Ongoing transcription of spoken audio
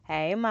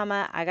Hey,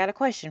 Mama, I got a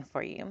question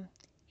for you.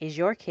 Is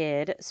your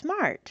kid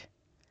smart?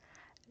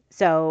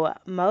 So,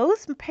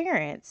 most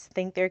parents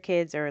think their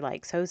kids are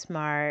like so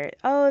smart.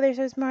 Oh, they're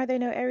so smart. They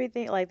know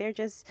everything. Like they're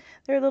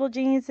little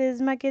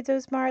geniuses. My kid's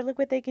so smart. Look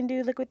what they can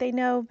do. Look what they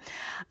know.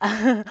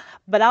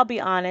 But I'll be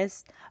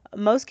honest,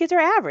 most kids are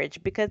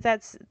average because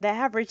that's the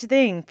average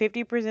thing.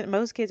 50%,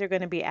 most kids are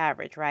going to be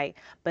average, right?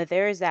 But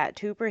there is that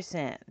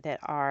 2%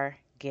 that are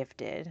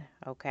gifted,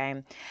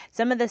 okay?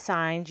 Some of the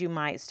signs you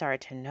might start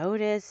to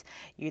notice,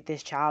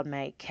 this child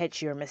may catch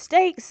your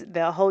mistakes,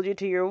 they'll hold you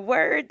to your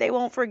word, they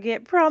won't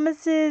forget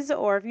promises,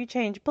 or if you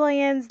change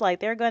plans, like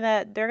they're going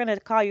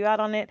to call you out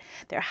on it.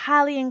 They're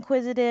highly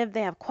inquisitive,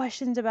 they have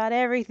questions about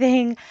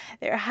everything.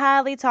 They're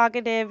highly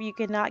talkative. You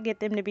cannot get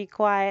them to be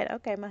quiet.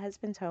 Okay, my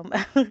husband's home.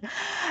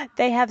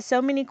 They have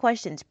so many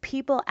questions.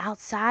 People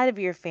outside of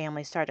your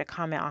family start to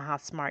comment on how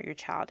smart your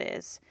child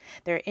is.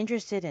 They're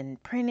interested in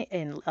print,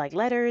 in like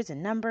letters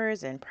and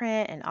numbers and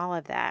print and all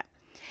of that.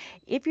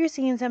 If you're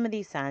seeing some of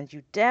these signs,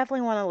 you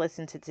definitely want to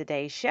listen to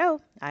today's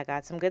show. I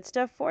got some good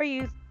stuff for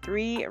you.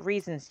 3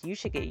 reasons you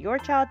should get your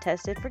child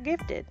tested for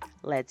gifted.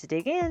 Let's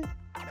dig in.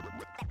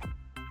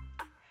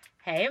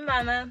 Hey,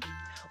 Mama.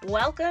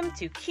 Welcome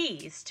to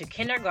Keys to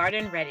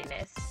Kindergarten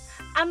Readiness.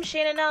 I'm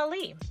Shannon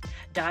Ali,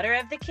 daughter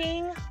of the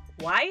king,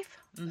 wife,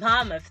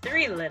 mom of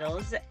 3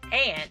 littles,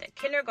 and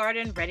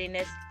kindergarten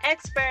readiness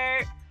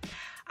expert.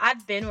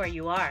 I've been where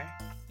you are.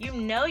 You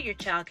know your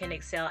child can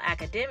excel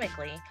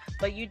academically,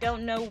 but you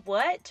don't know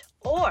what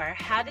or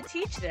how to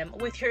teach them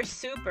with your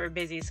super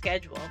busy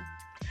schedule.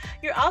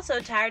 You're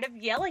also tired of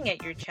yelling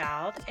at your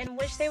child and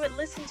wish they would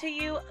listen to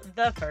you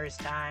the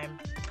first time.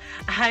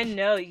 I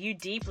know you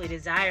deeply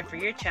desire for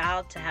your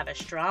child to have a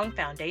strong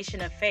foundation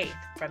of faith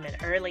from an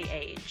early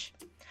age.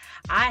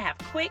 I have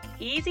quick,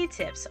 easy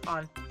tips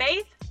on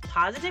faith,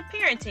 positive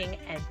parenting,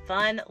 and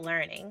fun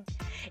learning.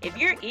 If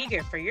you're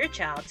eager for your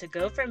child to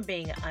go from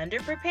being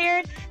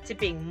underprepared to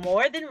being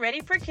more than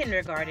ready for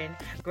kindergarten,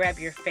 grab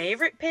your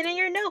favorite pen and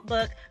your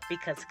notebook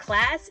because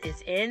class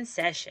is in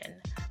session.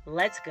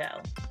 Let's go.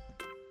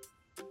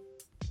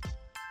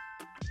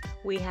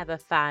 We have a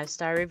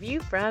 5-star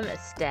review from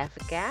Steph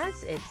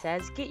Gass. It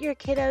says, get your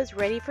kiddos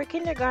ready for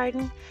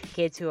kindergarten.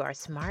 Kids who are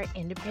smart,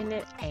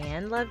 independent,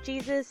 and love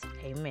Jesus.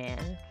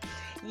 Amen.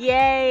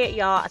 Yay,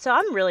 y'all. So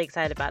I'm really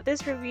excited about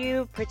this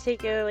review,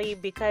 particularly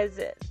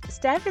because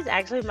Steph is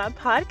actually my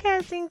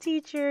podcasting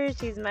teacher.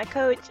 She's my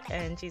coach,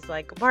 and she's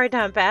like a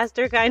part-time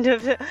pastor kind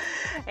of,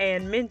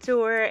 and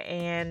mentor,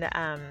 and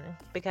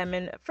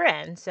becoming a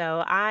friend.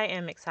 So I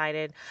am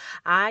excited.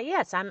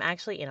 Yes, I'm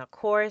actually in a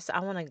course.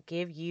 I want to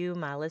give you,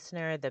 my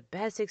listener, the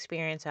best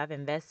experience. So I've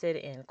invested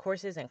in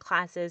courses and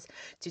classes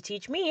to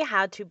teach me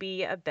how to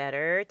be a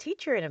better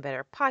teacher and a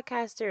better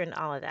podcaster and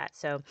all of that.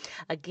 So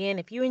again,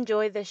 if you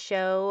enjoy this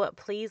show,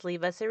 please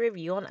leave us a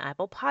review on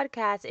Apple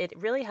Podcasts. It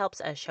really helps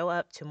us show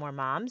up to more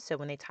moms. So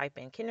when they type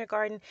in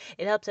kindergarten,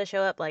 it helps us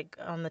show up like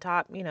on the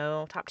top,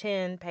 top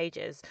 10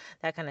 pages,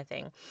 that kind of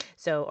thing.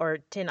 So, or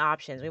 10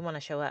 options. We want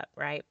to show up,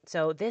 right?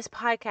 So this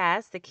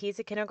podcast, the Keys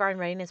to Kindergarten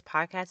Readiness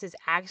podcast, is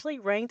actually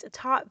ranked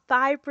top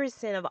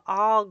 5% of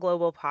all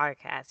global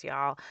podcasts,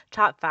 y'all.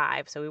 Top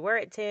 5. So we were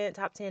at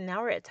top 10.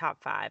 Now we're at top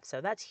 5.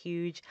 So that's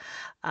huge.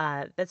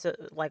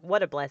 Like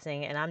what a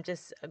blessing. And I'm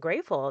just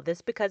grateful.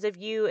 This because of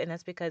you, and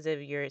that's because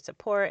of your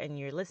support and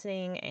your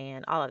listening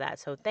and all of that.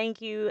 So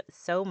thank you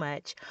so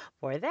much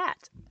for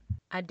that.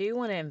 I do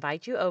want to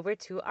invite you over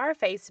to our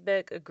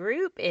Facebook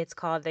group. It's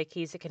called the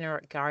Keys to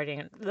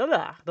Kindergarten,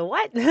 the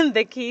what?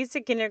 The Keys to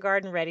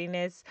Kindergarten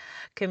Readiness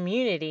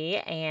Community.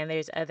 And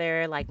there's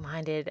other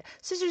like-minded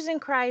sisters in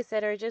Christ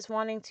that are just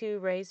wanting to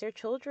raise their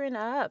children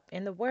up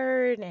in the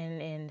Word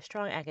and in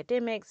strong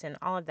academics and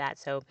all of that.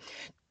 So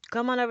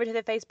come on over to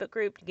the Facebook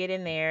group, get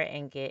in there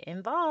and get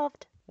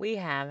involved. We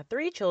have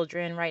 3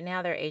 children. Right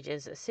now, their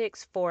ages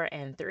 6, 4,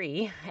 and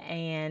 3.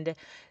 And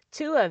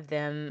 2 of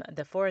them,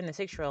 the 4 and the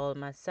 6-year-old,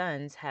 my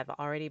sons, have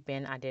already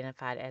been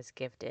identified as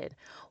gifted.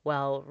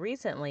 Well,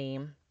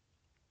 recently,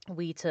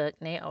 I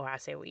took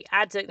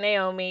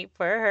Naomi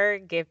for her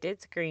gifted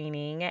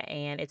screening,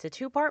 and it's a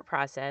 2-part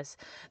process.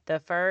 The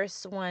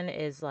first one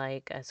is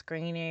like a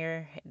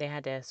screener. They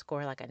had to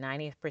score like a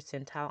 90th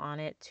percentile on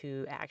it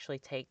to actually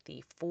take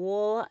the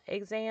full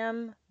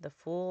exam, the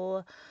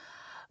full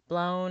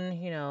blown,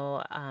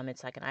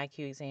 it's like an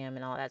IQ exam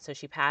and all that. So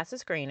she passed the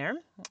screener.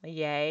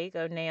 Yay,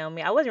 go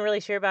Naomi. I wasn't really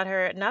sure about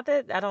her. Not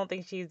that I don't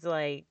think she's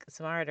like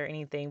smart or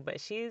anything,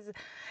 but she's,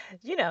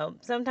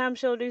 sometimes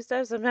she'll do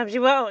stuff, sometimes she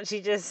won't.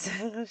 She just,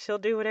 she'll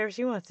do whatever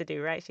she wants to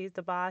do, right? She's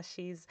the boss.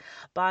 She's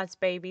boss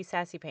baby,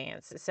 sassy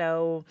pants.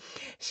 So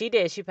she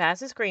did. She passed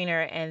the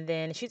screener, and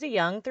then she's a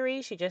young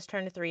 3. She just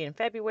turned 3 in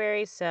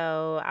February.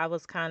 So I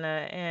was kind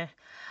of,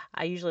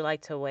 I usually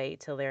like to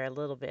wait till they're a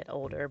little bit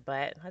older,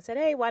 but I said,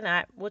 hey, why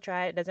not? We'll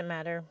try it. Doesn't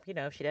matter.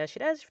 If she does, she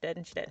does. If she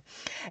doesn't, she doesn't.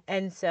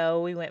 And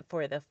so we went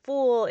for the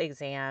full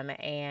exam,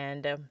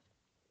 and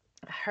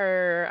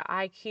her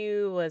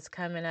IQ was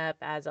coming up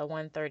as a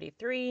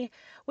 133,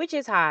 which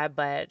is high,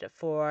 but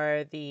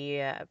for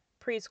the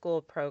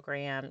preschool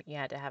program, you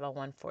had to have a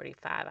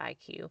 145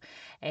 IQ.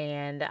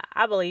 And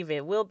I believe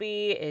it will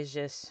be. It's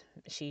just,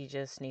 she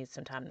just needs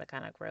some time to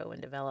kind of grow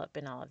and develop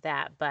and all of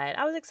that. But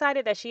I was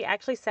excited that she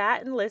actually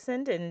sat and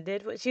listened and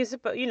did what she was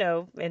supposed,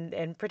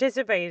 and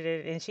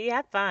participated, and she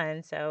had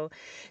fun. So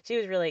she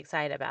was really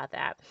excited about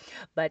that.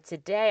 But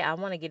today I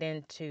want to get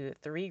into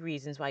 3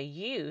 reasons why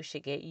you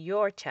should get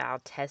your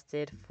child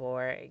tested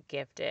for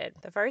gifted.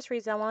 The first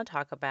reason I want to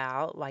talk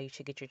about why you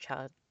should get your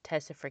child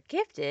tested for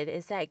gifted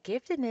is that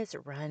giftedness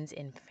runs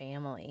in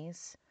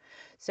families.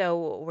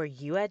 So, were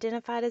you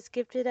identified as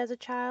gifted as a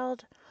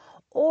child?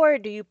 Or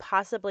do you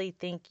possibly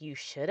think you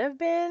should have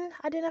been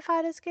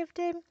identified as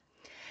gifted?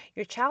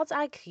 Your child's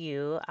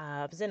IQ,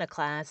 I was in a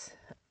class,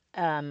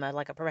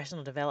 like a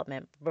professional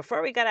development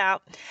before we got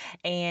out,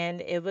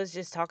 and it was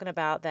just talking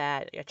about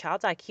that your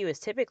child's IQ is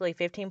typically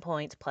 15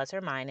 points plus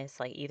or minus,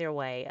 like either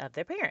way of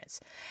their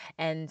parents.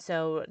 And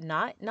so,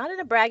 not in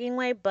a bragging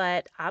way,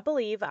 but I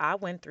believe I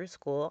went through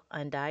school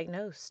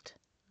undiagnosed.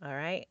 All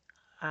right.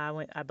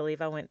 I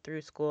believe I went through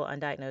school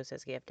undiagnosed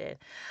as gifted.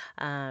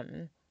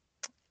 Um,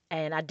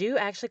 and I do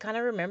actually kind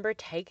of remember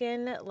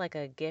taking like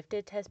a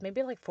gifted test,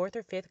 maybe like fourth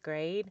or fifth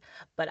grade.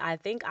 But I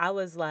think I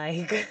was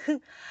like,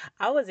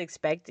 I was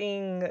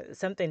expecting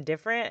something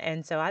different.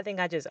 And so I think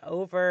I just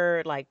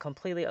like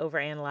completely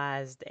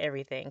overanalyzed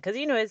everything. Cause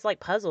it's like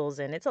puzzles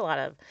and it's a lot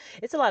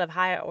of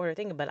higher order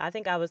thinking. But I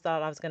think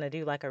thought I was going to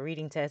do like a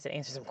reading test and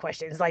answer some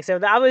questions. Like, so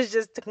I was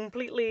just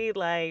completely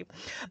like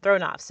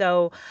thrown off.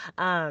 So,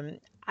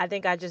 I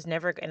think I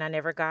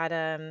never got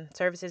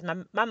services.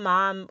 My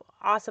mom,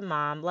 awesome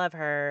mom, love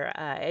her.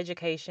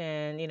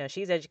 Education,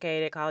 she's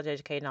educated, college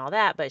educated, and all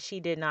that, but she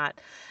did not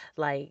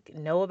like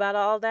know about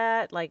all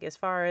that, like as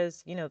far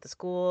as the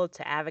school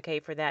to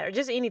advocate for that or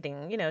just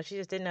anything. She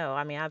just didn't know.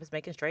 I mean, I was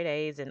making straight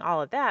A's and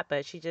all of that,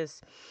 but she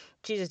just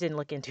didn't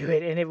look into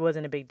it, and it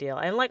wasn't a big deal.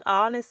 And like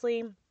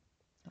honestly,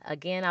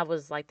 again, I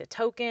was like the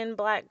token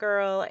black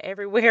girl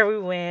everywhere we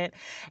went.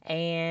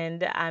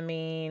 And I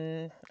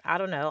mean, I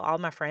don't know, all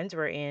my friends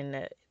were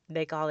in,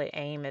 they call it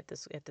AIM at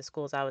the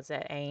schools I was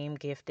at, AIM,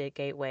 Gifted,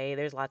 Gateway.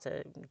 There's lots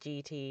of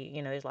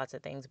GT, there's lots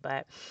of things,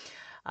 but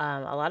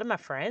a lot of my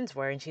friends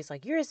were, and she's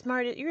like, you're as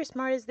smart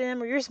as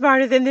them, or you're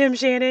smarter than them,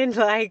 Shannon.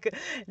 Like,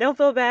 don't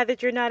feel bad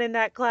that you're not in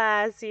that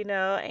class.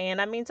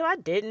 And I mean, so I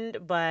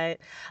didn't, but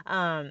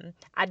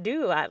I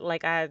do. I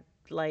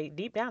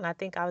deep down, I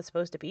think I was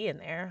supposed to be in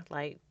there.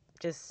 Like,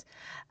 just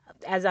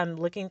as I'm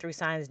looking through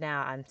signs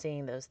now, I'm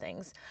seeing those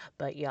things.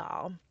 But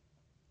y'all,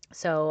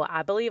 so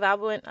I believe I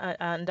went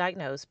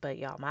undiagnosed, but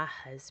y'all, my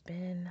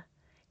husband,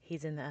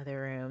 he's in the other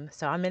room.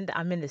 So I'm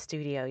in the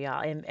studio,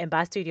 y'all. And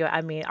by studio,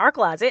 I mean our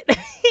closet.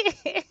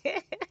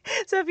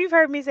 So if you've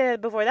heard me say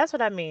that before, that's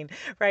what I mean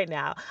right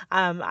now.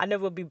 I know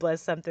we'll be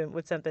blessed something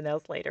with something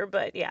else later,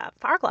 but yeah,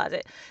 our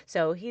closet.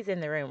 So he's in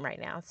the room right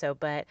now. So,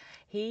 but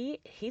he's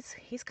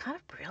kind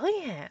of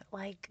brilliant.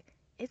 Like,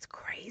 it's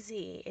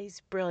crazy.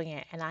 He's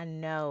brilliant, and I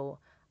know.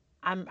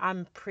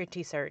 I'm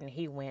pretty certain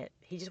he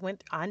just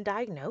went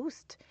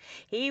undiagnosed.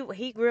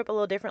 He grew up a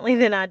little differently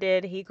than I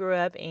did. He grew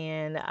up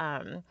in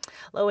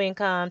low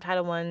income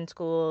Title I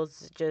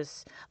schools,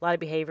 just a lot of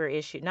behavior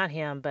issues. Not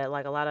him, but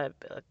like a lot of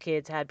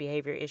kids had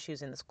behavior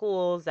issues in the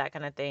schools, that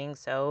kind of thing.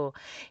 So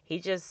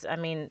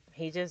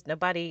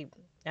nobody.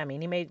 I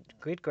mean, he made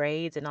good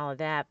grades and all of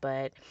that,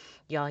 but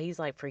y'all, he's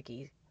like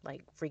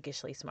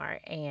freakishly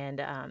smart. And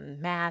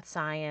math,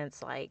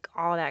 science, like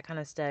all that kind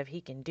of stuff,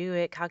 he can do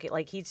it. Calculate,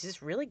 like he's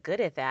just really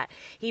good at that.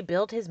 He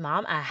built his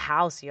mom a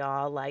house,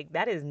 y'all. Like,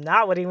 that is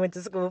not what he went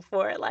to school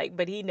for. Like,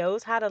 but he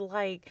knows how to,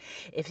 like,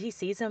 if he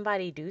sees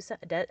somebody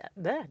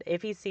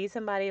if he sees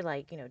somebody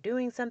like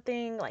doing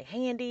something like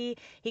handy,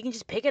 he can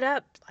just pick it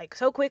up like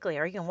so quickly,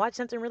 or he can watch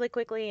something really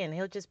quickly and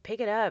he'll just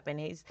pick it up, and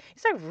he's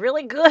like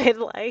really good.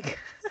 Like,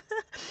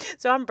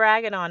 so I'm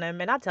bragging on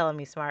him, and I tell him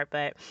he's smart,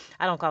 but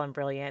I don't call him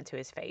brilliant to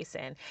his face,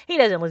 and he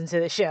doesn't listen to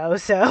the show,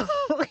 so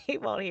he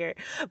won't hear it.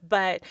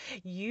 But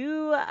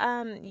you'll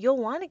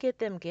want to get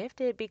them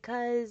gifted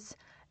because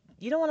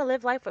you don't want to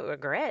live life with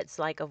regrets,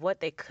 like of what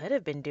they could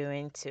have been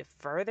doing to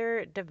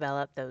further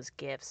develop those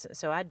gifts.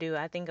 So I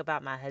think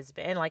about my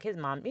husband and like his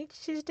mom.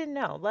 She just didn't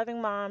know.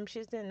 Loving mom, she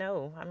just didn't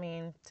know. I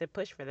mean, to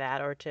push for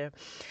that or to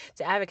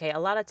advocate. A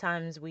lot of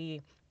times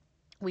we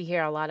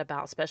hear a lot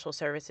about special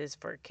services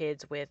for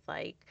kids with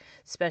like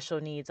special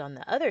needs on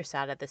the other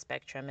side of the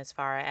spectrum, as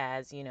far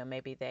as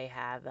maybe they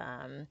have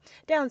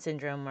Down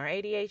syndrome or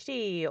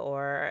ADHD,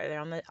 or they're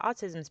on the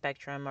autism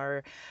spectrum,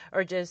 or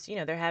just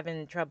they're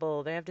having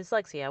trouble, they have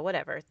dyslexia,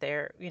 whatever,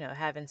 they're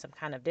having some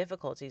kind of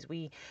difficulties.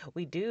 We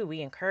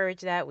encourage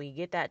that, we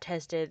get that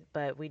tested,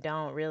 but we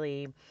don't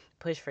really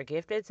push for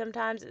gifted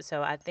sometimes.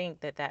 So I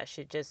think that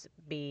should just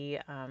be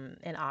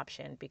an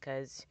option,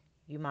 because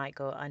you might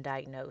go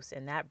undiagnosed,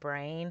 and that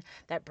brain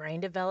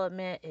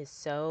development is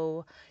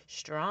so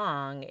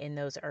strong in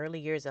those early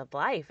years of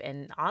life.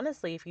 And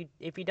honestly,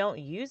 if you don't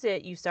use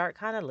it, you start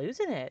kind of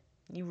losing it.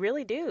 You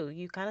really do.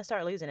 You kind of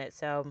start losing it.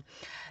 So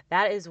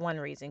that is one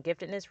reason.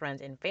 Giftedness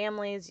runs in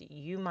families.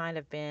 You might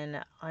have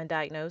been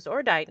undiagnosed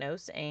or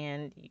diagnosed,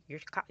 and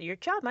your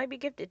child might be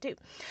gifted too.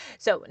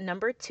 So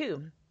number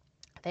two,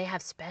 they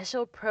have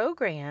special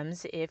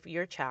programs if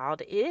your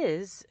child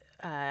is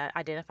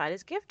identified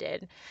as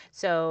gifted.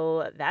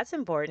 So that's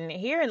important.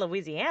 Here in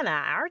Louisiana,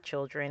 our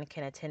children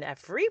can attend a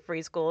free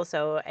preschool,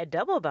 so a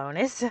double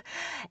bonus.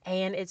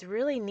 And it's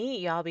really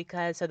neat, y'all,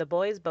 because so the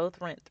boys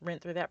both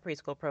went through that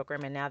preschool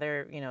program, and now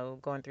they're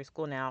going through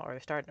school now or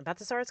about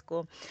to start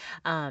school.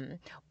 Um,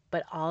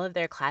 but all of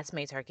their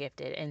classmates are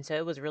gifted, and so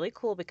it was really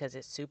cool because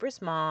it's super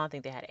small. I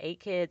think they had 8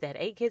 kids. They had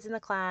 8 kids in the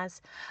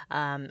class.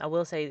 I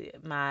will say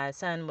my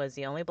son was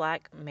the only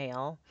black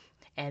male.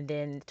 And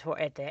then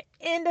at the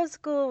end of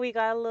school, we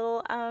got a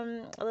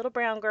little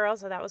brown girl,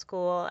 so that was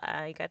cool.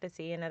 You got to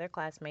see another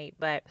classmate.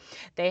 But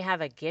they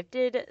have a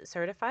gifted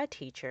certified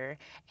teacher,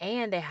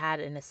 and they had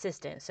an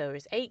assistant. So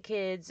there's 8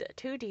 kids,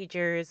 2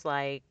 teachers,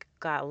 like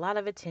got a lot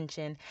of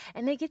attention,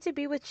 and they get to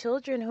be with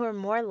children who are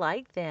more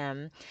like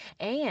them,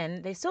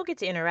 and they still get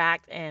to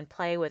interact and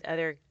play with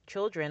other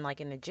children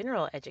like in the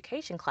general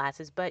education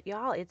classes. But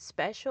y'all, it's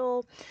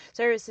special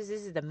services.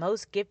 This is the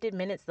most gifted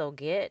minutes they'll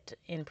get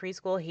in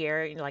preschool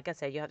here. Like I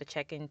said, you have to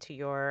check into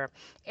your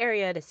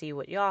area to see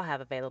what y'all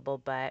have available.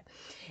 But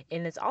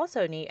and it's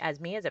also neat, as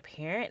me as a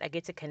parent, I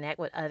get to connect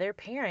with other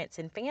parents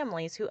and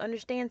families who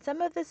understand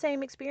some of the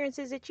same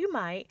experiences that you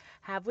might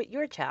have with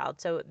your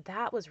child. So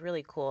that was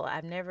really cool.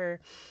 I've never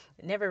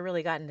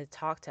really gotten to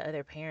talk to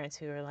other parents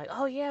who are like,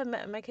 oh yeah,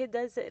 my kid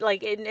does it.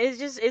 Like it's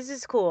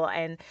just cool,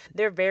 and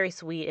they're very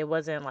sweet. It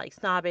wasn't like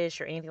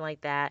snobbish or anything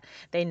like that.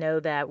 They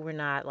know that we're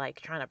not like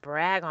trying to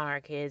brag on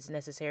our kids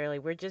necessarily.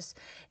 We're just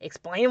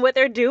explaining what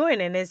they're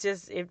doing, and it's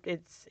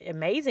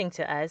amazing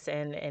to us,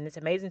 and it's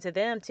amazing to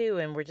them too.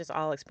 And we're just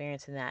all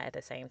experiencing that at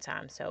the same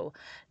time. So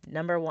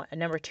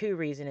number two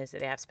reason is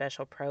that they have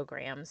special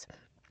programs.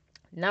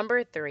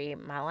 Number three,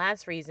 my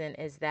last reason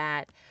is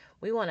that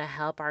we want to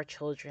help our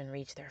children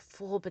reach their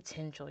full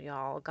potential,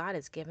 y'all. God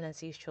has given us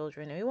these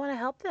children, and we want to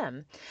help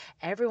them.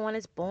 Everyone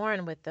is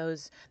born with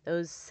those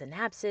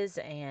synapses,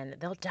 and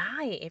they'll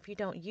die if you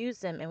don't use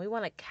them. And we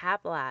want to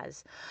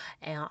capitalize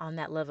on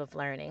that love of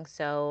learning.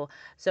 So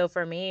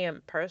for me, a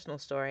personal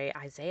story,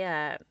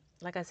 Isaiah.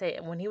 Like I say,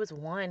 when he was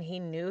 1, he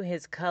knew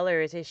his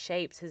colors, his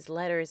shapes, his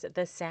letters,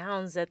 the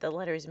sounds that the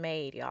letters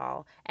made,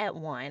 y'all, at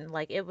 1.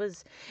 Like it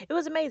was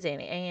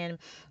amazing. And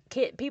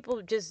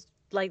people just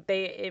like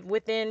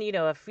within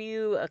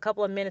a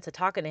couple of minutes of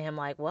talking to him,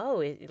 like,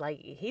 whoa, like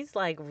he's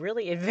like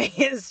really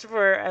advanced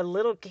for a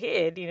little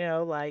kid,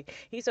 like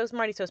he's so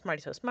smart, he's so smart,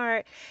 he's so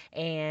smart.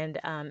 And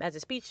as a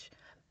speech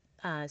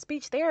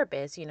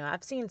therapist,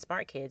 I've seen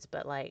smart kids,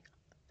 but like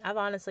I've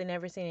honestly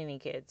never seen any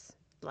kids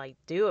like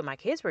do what my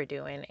kids were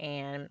doing.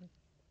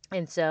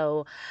 And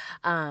so,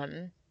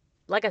 um,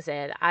 like I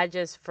said, I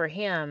just, for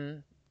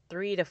him,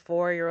 3 to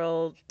 4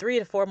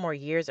 more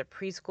years of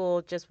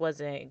preschool just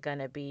wasn't going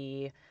to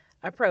be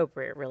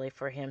appropriate really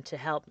for him to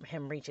help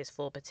him reach his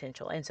full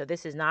potential. And so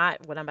this is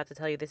not what I'm about to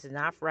tell you. This is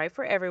not right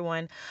for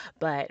everyone,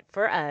 but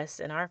for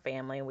us and our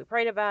family, and we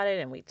prayed about it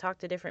and we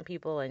talked to different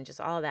people and just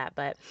all that.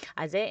 But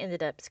Isaiah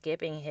ended up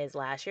skipping his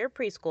last year of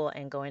preschool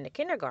and going to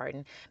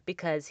kindergarten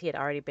because he had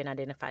already been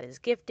identified as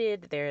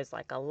gifted. There's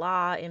like a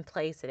law in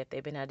place that if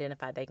they've been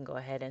identified, they can go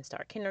ahead and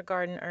start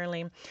kindergarten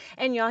early.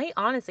 And y'all, he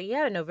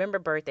had a November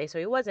birthday, so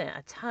he wasn't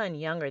a ton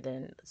younger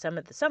than some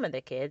of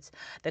the kids.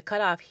 The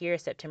cutoff here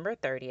is September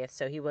 30th,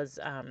 so he was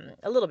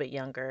a little bit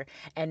younger.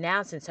 And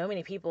now, since so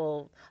many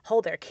people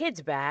hold their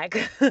kids back,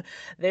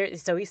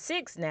 so he's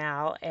 6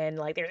 now, and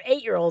like there's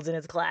 8-year-olds in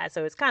his class,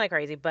 so it's kind of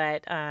crazy.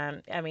 But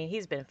I mean,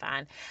 he's been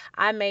fine.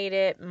 I made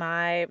it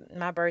my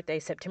birthday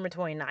September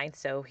 29th,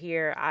 so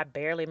here I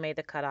barely made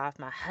the cutoff.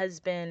 My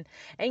husband,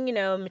 and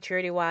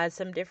maturity wise,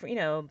 some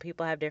different,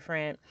 people have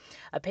different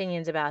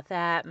opinions about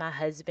that. My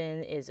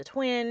husband is a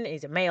twin.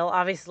 He's a male,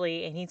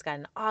 obviously, and he's got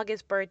an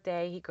August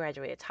birthday. He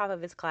graduated top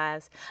of his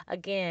class.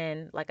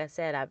 Again, like I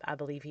said, I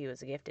believe he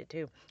was gifted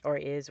too, or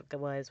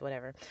was,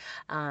 whatever.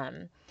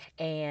 Um,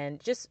 and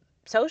just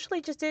socially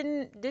just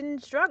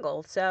didn't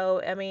struggle.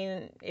 So I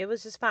mean, it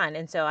was just fine.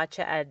 And so I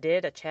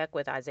did a check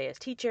with Isaiah's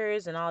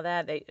teachers and all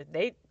that.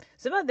 They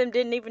some of them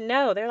didn't even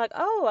know. They're like,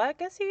 oh, I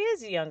guess he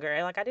is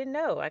younger. Like I didn't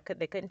know.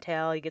 They couldn't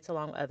tell. He gets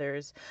along with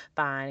others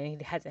fine, and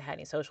he hasn't had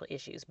any social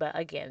issues. But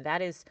again,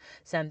 that is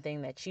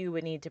something that you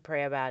would need to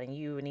pray about, and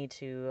you would need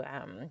to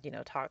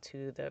talk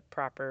to the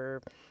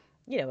proper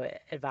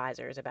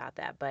advisors about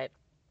that. But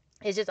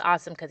it's just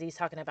awesome because he's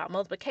talking about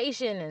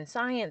multiplication and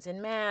science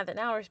and math and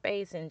outer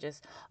space and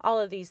just all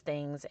of these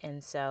things.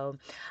 And so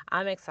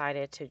I'm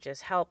excited to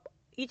just help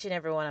each and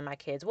every one of my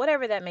kids,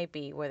 whatever that may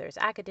be, whether it's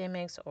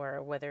academics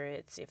or whether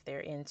it's if they're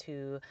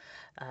into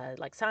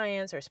like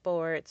science or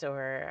sports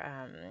or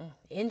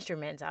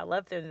instruments. I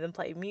love them to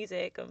play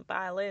music and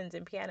violins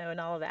and piano and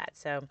all of that.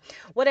 So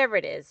whatever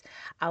it is,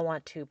 I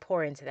want to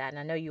pour into that, and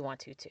I know you want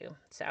to too.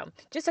 So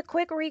just a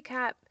quick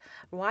recap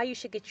why you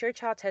should get your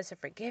child tested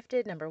for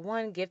gifted. Number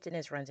one,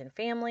 giftedness runs in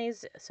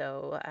families,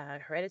 so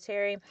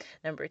hereditary.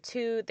 Number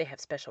two, they have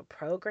special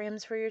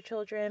programs for your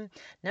children.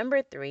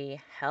 Number three,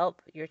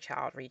 help your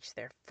child reach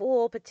their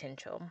full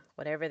potential,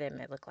 whatever that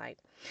may look like.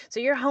 So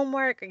your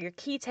homework or your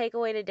key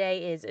takeaway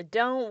today is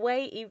don't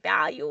wait,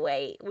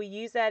 evaluate. We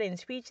use that in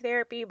speech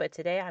therapy, but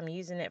today I'm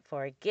using it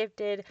for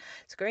gifted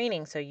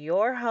screening. So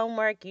your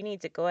homework, you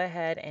need to go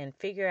ahead and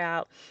figure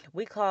out,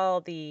 we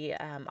call the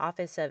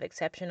Office of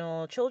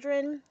Exceptional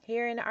Children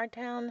here in our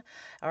town,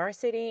 our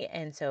city,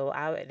 and so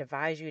I would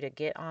advise you to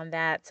get on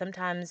that.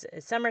 Sometimes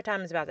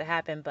summertime is about to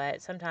happen,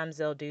 but sometimes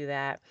they'll do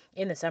that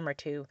in the summer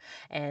too,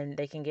 and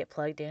they can get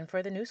plugged in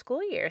for the new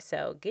school year.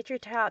 So get your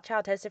child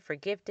tested for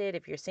gifted.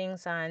 If you're seeing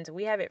signs,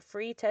 we have it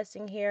free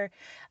testing here.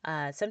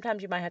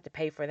 Sometimes you might have to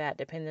pay for that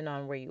depending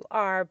on where you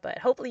are, but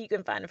hopefully you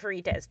can find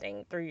free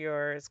testing through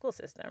your school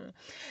system.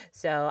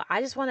 So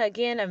I just want to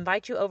again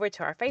invite you over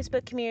to our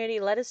Facebook community.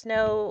 Let us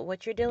know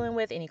what you're dealing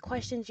with, any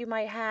questions you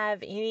might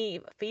have, any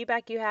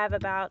feedback you have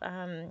about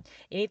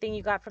anything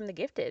you got from the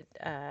gifted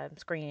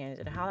screenings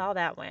and how all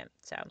that went.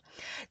 So,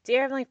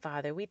 dear Heavenly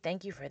Father, we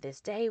thank you for this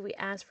day. We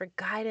ask for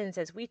guidance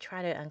as we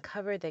try to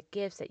uncover the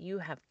gifts that you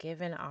have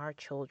given our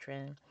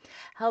children.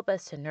 Help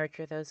us to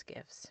nurture those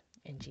gifts.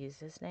 In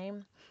Jesus'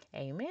 name,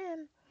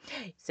 amen.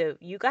 So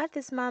you got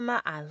this,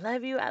 Mama. I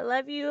love you. I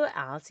love you.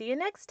 I'll see you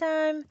next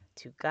time.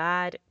 To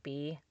God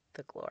be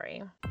the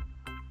glory.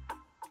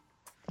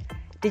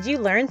 Did you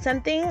learn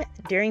something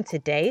during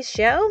today's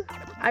show?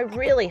 I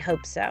really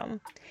hope so.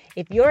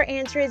 If your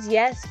answer is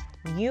yes,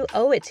 you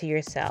owe it to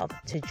yourself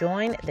to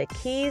join the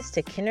Keys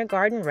to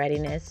Kindergarten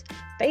Readiness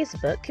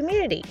Facebook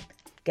community.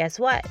 Guess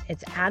what?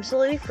 It's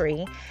absolutely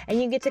free,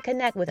 and you get to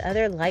connect with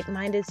other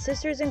like-minded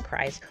sisters in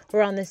Christ who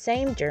are on the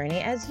same journey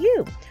as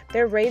you.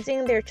 They're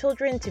raising their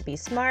children to be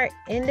smart,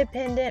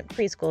 independent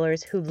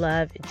preschoolers who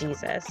love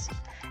Jesus.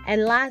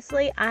 And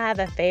lastly, I have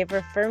a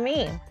favor for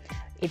me.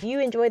 If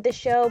you enjoyed the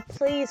show,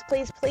 please,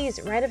 please,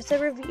 please write us a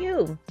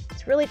review.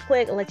 It's really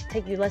quick. It'll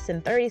take you less than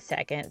 30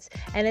 seconds.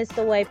 And it's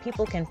the way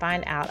people can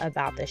find out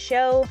about the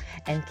show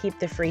and keep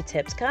the free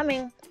tips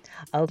coming.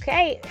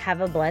 Okay,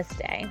 have a blessed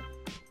day.